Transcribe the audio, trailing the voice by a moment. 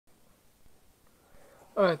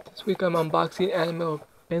Alright, this week I'm unboxing anime of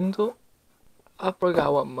Bento. I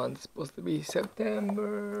forgot what month it's supposed to be.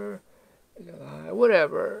 September, July,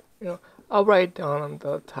 whatever. I'll write down on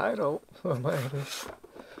the title for my list.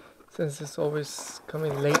 Since it's always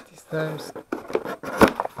coming late these times.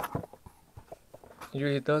 It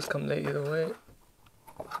usually does come late either way.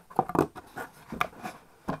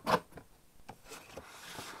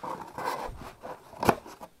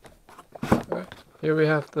 Alright, here we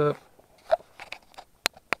have the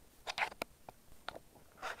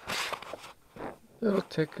little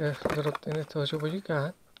ticker, little thing that tells you what you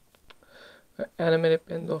got. Animated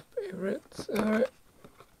Bento favorites. Alright.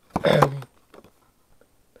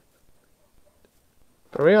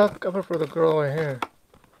 The real cover for the girl right here.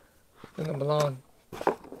 In the blonde.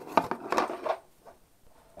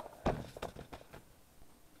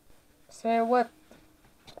 Say what?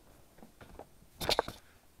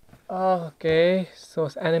 Oh, okay, so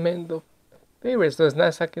it's animated the favorites, so it's not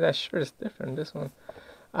exactly that shirt, it's different. This one,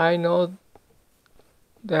 I know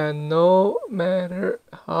that no matter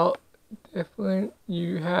how different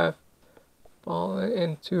you have fallen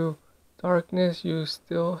into darkness, you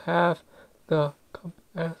still have the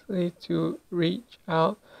capacity to reach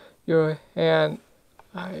out your hand.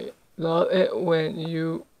 I love it when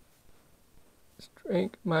you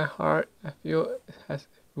strengthen my heart. I feel as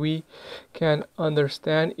if we can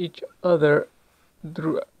understand each other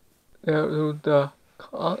through the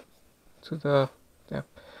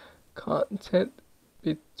content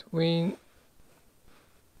between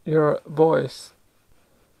your voice.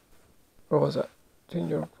 Or was it? Between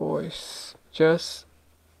your voice. Just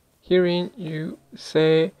hearing you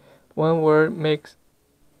say one word makes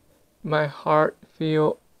my heart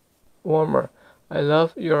feel warmer. I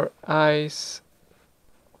love your eyes.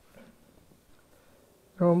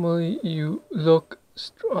 Normally you look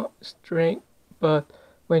strange, but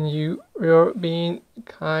when you're being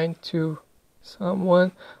kind to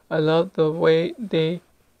someone, I love the way they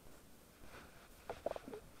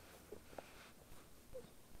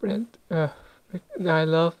I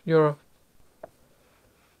love your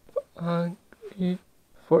hungry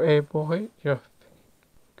for a boy. You're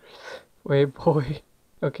for a boy.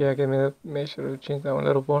 Okay, I can make sure to change that one a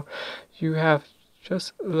little more. You have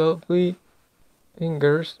just lovely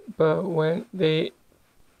fingers, but when they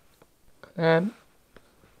clamp,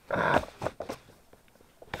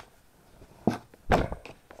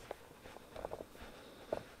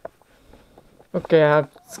 okay,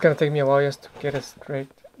 it's gonna take me a while just to get it straight.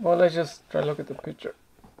 Well, let's just try to look at the picture.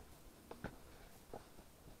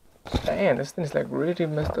 Damn, this thing is like really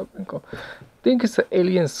messed up and cool. I think it's an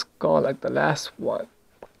alien skull like the last one.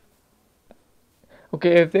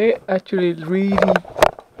 Okay, if they actually really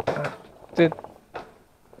did.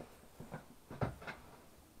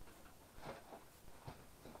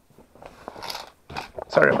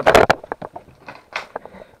 Sorry about that.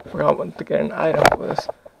 Forgot when to get an item for this.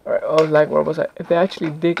 Alright, oh, like, where was I? If they actually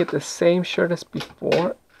did get the same shirt as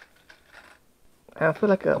before, I feel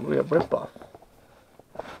like a real ripoff.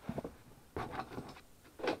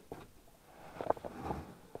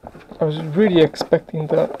 I was really expecting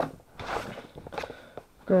the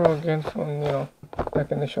girl again from,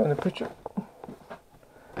 like in the show in the picture.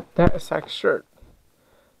 That exact shirt,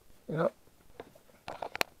 I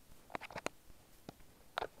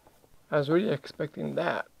was really expecting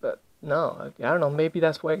that, but no, I don't know, maybe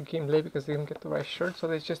that's why it came late, because they didn't get the right shirt, so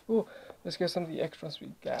they just, let's get some of the extras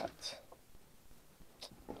we got.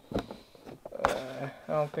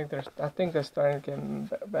 I think they're starting to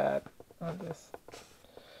get bad on this.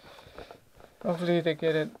 Hopefully they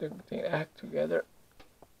get they act together.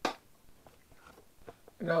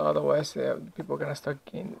 Otherwise people are gonna start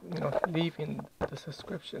leaving the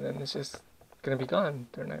subscription, and it's just gonna be gone.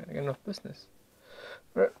 They're not gonna get enough business.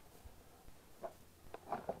 But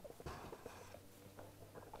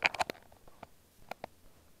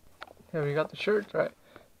yeah, we got the shirt, right?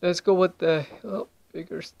 Let's go with the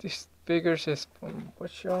figures. This figures is from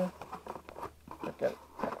what show? I can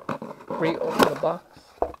re-open the box.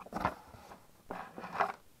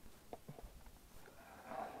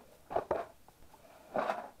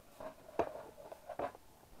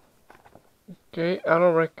 Okay, I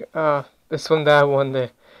don't reckon this one, that one,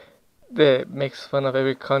 that makes fun of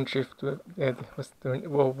every country that was during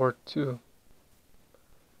World War II.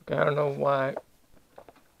 Okay, I don't know why.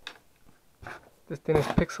 This thing is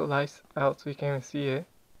pixelized out so you can't even see it.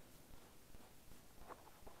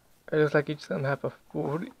 It looks like each of them have a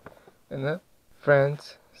food, and that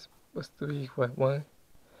France is supposed to be what, one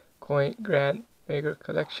coin grand bigger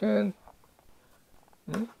collection.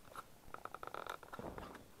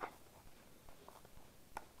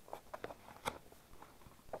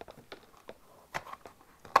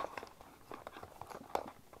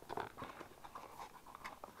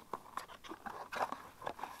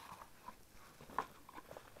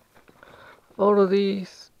 all of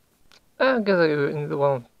these. I guess either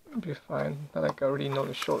one would be fine. Not like I already know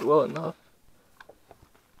the short well enough.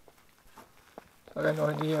 I got no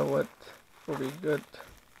idea what will be good.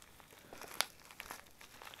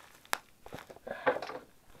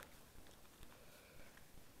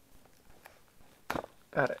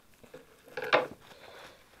 Got it.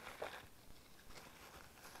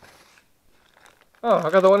 Oh, I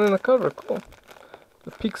got the one in the cover. Cool.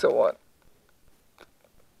 The pizza one.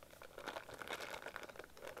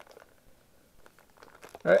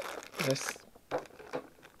 Alright, let's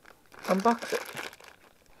unbox it.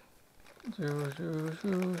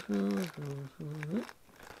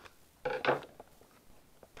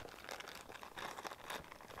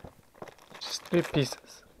 Just 3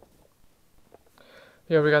 pieces.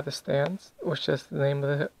 Here we got the stands, which is the name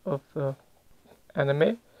of the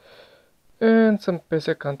anime. And some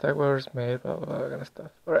basic contact where it's made, blah blah blah kind of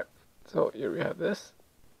stuff. Alright, so here we have this.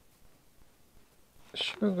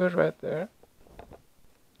 Sugar right there.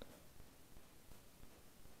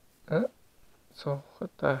 So what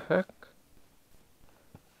the heck?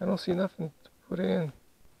 I don't see nothing to put in.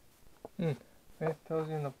 It tells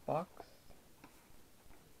you in the box.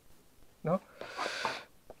 No?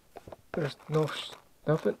 There's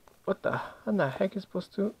nothing. What the? How the heck is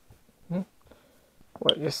supposed to?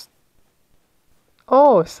 What is?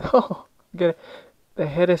 Oh, so get it. The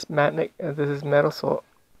head is magnetic and this is metal, so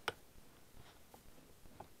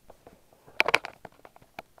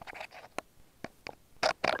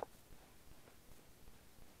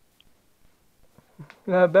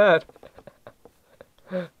not bad.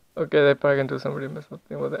 Okay, they probably can do some really messed up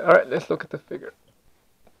thing with it. Alright, let's look at the figure.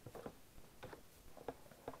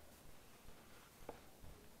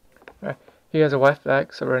 Alright, he has a white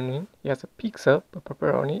flag surrounding. He has a pizza, a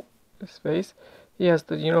pepperoni, his face. He has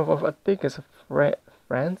the uniform, I think it's a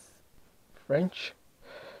French.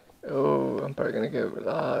 Oh, I'm probably gonna get a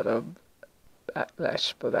lot of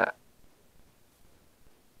backlash for that.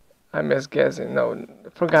 I'm just guessing. No, I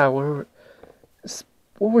forgot what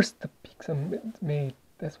was the pizza made.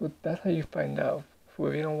 That's how you find out if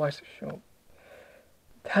you don't watch the show.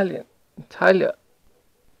 Hetalia.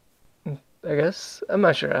 I guess I'm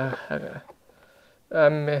not sure.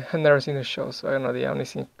 I've never seen the show, so I don't know. I've only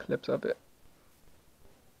seen clips of it.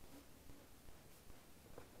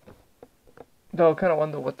 Though I kind of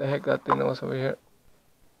wonder what the heck that thing was over here.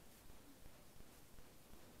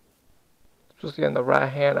 It's supposed to be on the right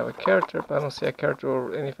hand of a character, but I don't see a character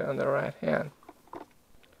or anything on the right hand.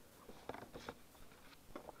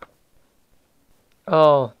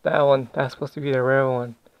 Oh, that one. That's supposed to be the rare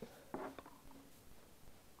one.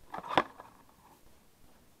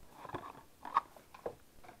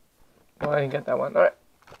 Oh, I didn't get that one. Alright.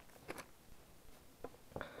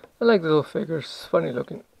 I like the little figures. Funny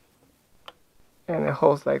looking. And it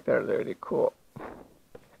holds like they're really cool.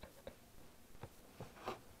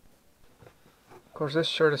 Of course, this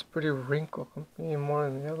shirt is pretty wrinkled, maybe more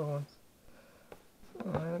than the other ones.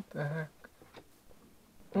 What the heck?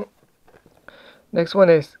 Next one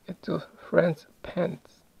is it's a friend's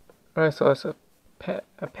pants. Alright, so it's a pet.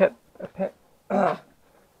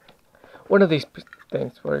 One of these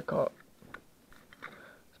things, what do you call it?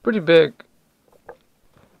 It's pretty big.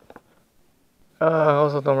 I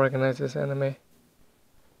also don't recognize this anime.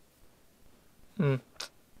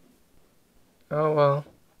 Oh well.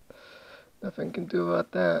 Nothing can do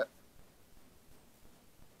about that.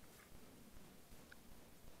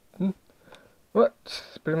 What?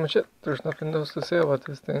 That's pretty much it. There's nothing else to say about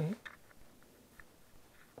this thing.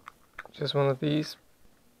 Just one of these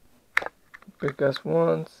big ass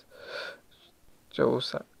ones.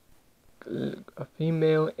 Shows a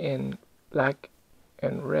female in black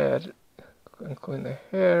and red, including the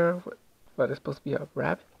hair. But it's supposed to be a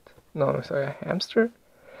rabbit. No, I'm sorry, a hamster.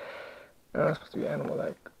 No, it's supposed to be animal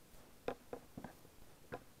like.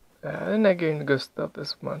 They're not getting the good stuff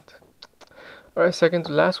this month. Alright, second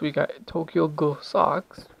to last week, I Tokyo Ghoul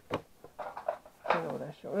socks. I don't know what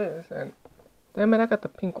that show is, and damn it, I got the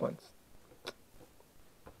pink ones.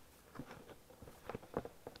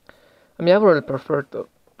 I mean, I would really prefer the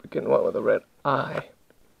freaking one with the red eye.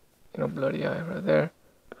 You know, bloody eye right there.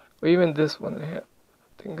 Or even this one here.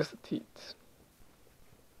 I think it's the teeth.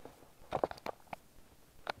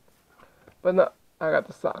 But no, I got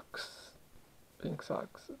the socks. Pink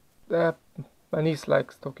socks. My niece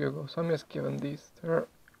likes Tokyo Ghoul, so I'm just giving these to her.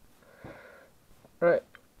 Right.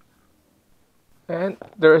 And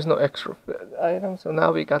there is no extra item, so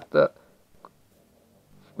now we got the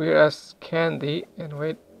weird ass candy. And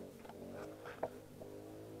wait.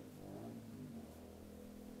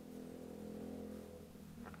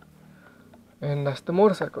 And that's the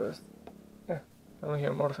motorcycle. I don't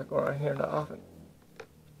hear a motorcycle around here that often.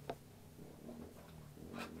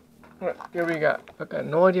 Alright, here we got. I got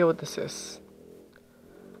no idea what this is.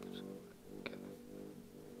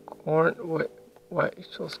 Corn with white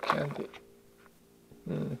sauce candy.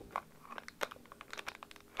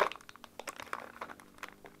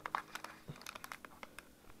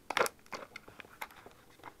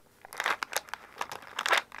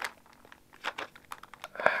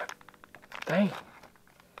 Dang.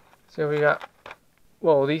 So we got.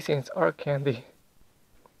 Whoa, these things are candy.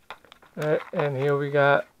 Alright, and here we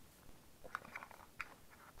got.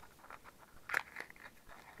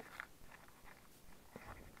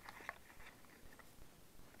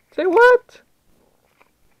 Say what?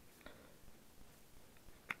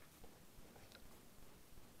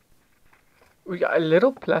 We got a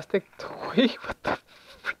little plastic toy. What the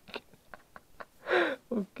freak?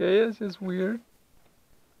 Okay, that's just weird.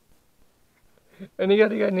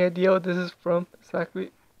 Anybody got any idea what this is from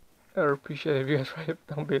exactly? I would appreciate it if you guys write it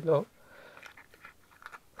down below.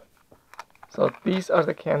 So these are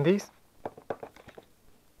the candies.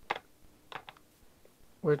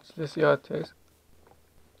 Which, let's see how it tastes.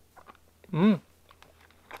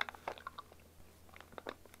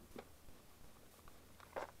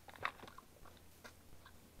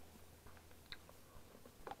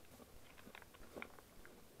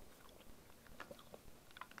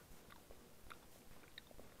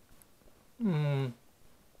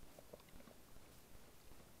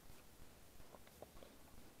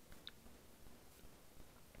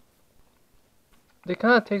 They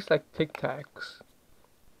kind of taste like Tic Tacs.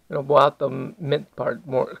 You know, without the mint part,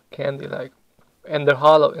 more candy-like. And they're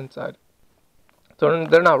hollow inside. So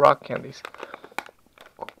they're not rock candies.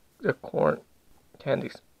 They're corn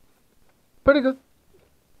candies. Pretty good.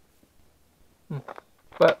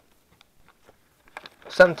 But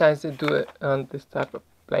sometimes they do it on this type of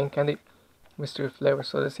plain candy. Mystery flavor.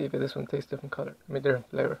 So let's see if this one tastes different color. I mean, different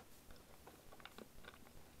flavor.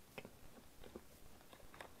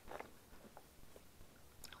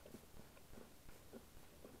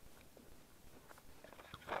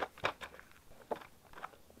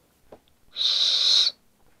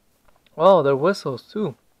 Oh, they're whistles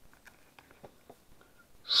too.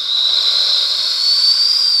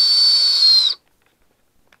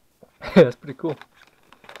 That's pretty cool.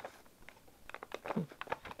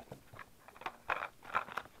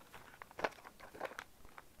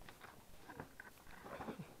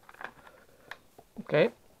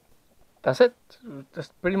 Okay, that's it. That's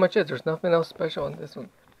pretty much it. There's nothing else special on this one.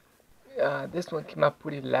 This one came out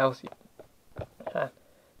pretty lousy.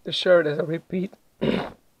 The shirt is a repeat.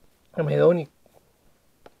 I mean, the only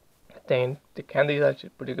thing, the candy is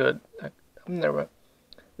actually pretty good. I'm never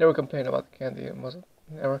complained about the candy. It wasn't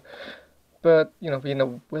never. But you know, being a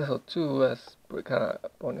whistle too, that's kind of a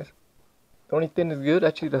bonus. The only thing that's good,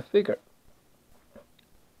 actually, the figure.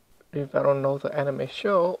 If I don't know the anime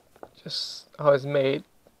show, just how it's made.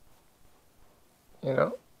 You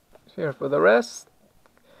know, here for the rest,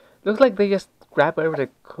 looks like they just grabbed whatever they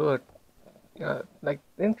could. Like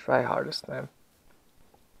they didn't try hard this time.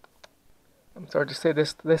 I'm sorry to say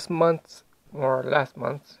this month or last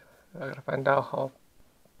month. I gotta find out how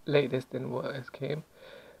late this thing was came.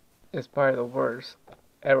 It's probably the worst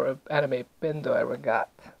ever anime Bento ever got.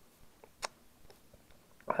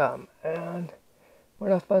 And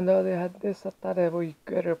when I found out they had this, I thought it would be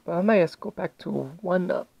better, but I might just go back to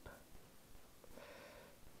 1UP.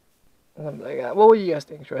 And I'm like, what would you guys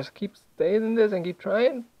think? Should I just keep staying in this and keep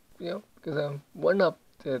trying? You know, because 1UP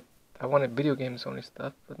did. I wanted video games only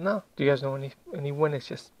stuff, but no. Do you guys know anyone it's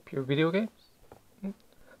just pure video games?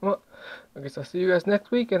 Well, I guess I'll see you guys next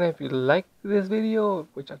week, and if you like this video,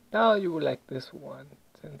 which I doubt you will like this one,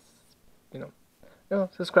 since, you know,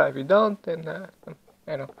 subscribe. If you don't, then,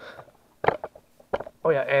 I know. Oh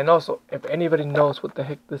yeah, and also, if anybody knows what the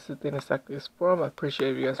heck this thing exactly is from, I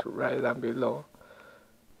appreciate if you guys would write it down below.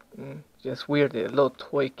 Just weird, the little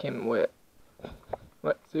toy came with.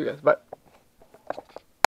 Right, see you guys, bye.